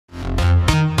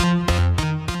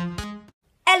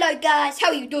Hello guys, how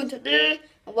are you doing today?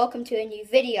 And welcome to a new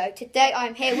video. Today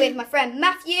I'm here with my friend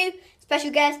Matthew, special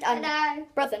guest, and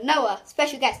brother Noah,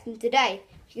 special guest. And today,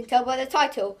 as you can tell by the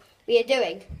title, we are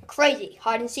doing a crazy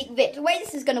hide and seek vid. The way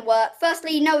this is going to work,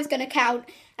 firstly Noah's going to count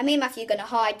and me and Matthew are going to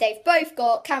hide. They've both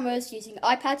got cameras using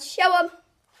iPads. Show them.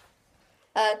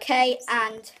 Okay,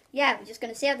 and yeah, we're just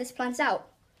going to see how this plans out.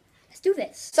 Let's do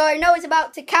this. So Noah's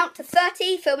about to count to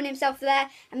 30, filming himself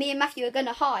there, and me and Matthew are going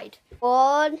to hide.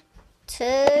 1,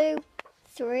 2,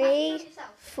 3,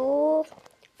 4,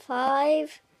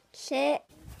 5, 6.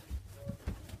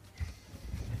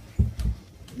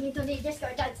 You don't need just go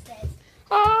downstairs.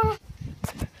 Ah.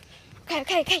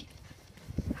 Okay. Hey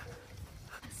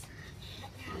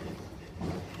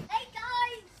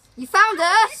guys! You found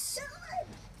us?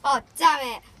 Oh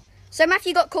damn it! So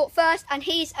Matthew got caught first, and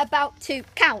he's about to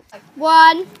count.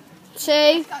 1,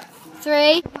 2,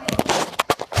 3.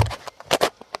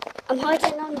 I'm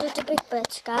hiding under the big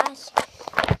beds, guys.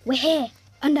 We're here,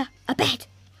 under a bed.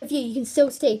 If you can still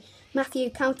see Matthew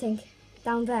counting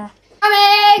down there.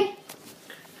 Coming!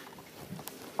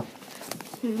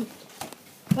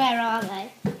 Where are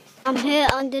they? I'm here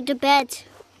under the bed.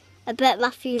 I bet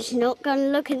Matthew's not going to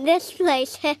look in this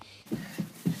place.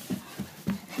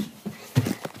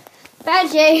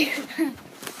 Benji!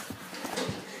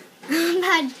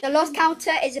 The last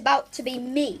counter is about to be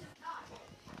me.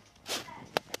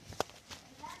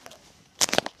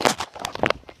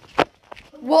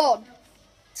 1,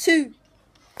 2,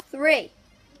 3,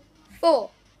 4,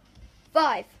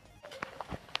 5.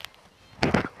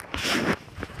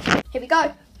 Here we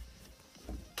go.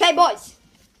 Okay, boys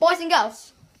and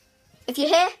girls, if you're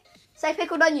here, say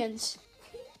pickled onions.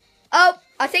 Oh,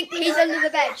 I think he's under the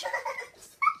bed. Okay,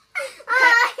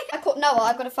 I caught Noah.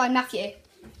 I've got to find Matthew.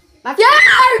 Matthew!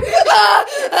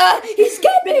 He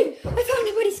scared me. I found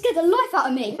him when he scared the life out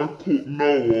of me. I caught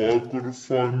Noah. I've got to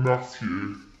find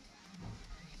Matthew.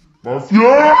 Matthew! He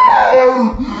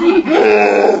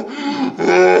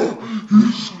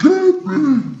scared me.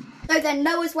 So then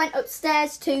Noah's went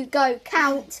upstairs to go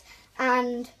count,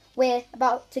 and we're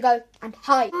about to go and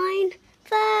hide.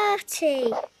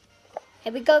 9:30.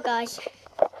 Here we go, guys.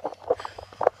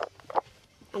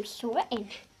 I'm sweating.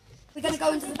 We're going to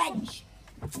go under the bench.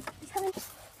 He's coming.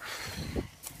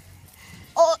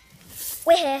 Oh,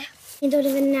 we're here. And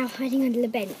Oliver now hiding under the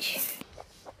bench.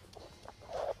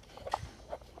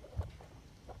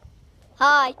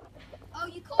 Hi. Oh,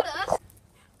 you caught us?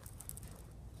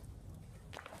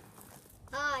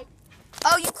 Hi.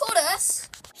 Oh, you caught us?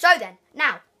 So then,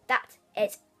 now, that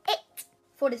is it.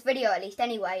 For this video, at least,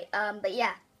 anyway. But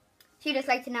yeah, 2 days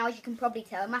later now, as you can probably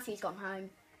tell, Matthew's gone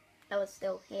home. Noah's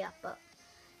still here, but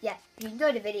yeah, if you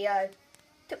enjoyed the video, it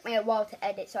took me a while to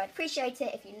edit, so I'd appreciate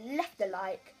it if you left a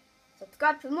like,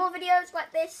 subscribe for more videos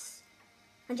like this,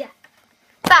 and yeah,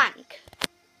 bang!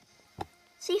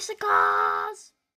 See you, cigars!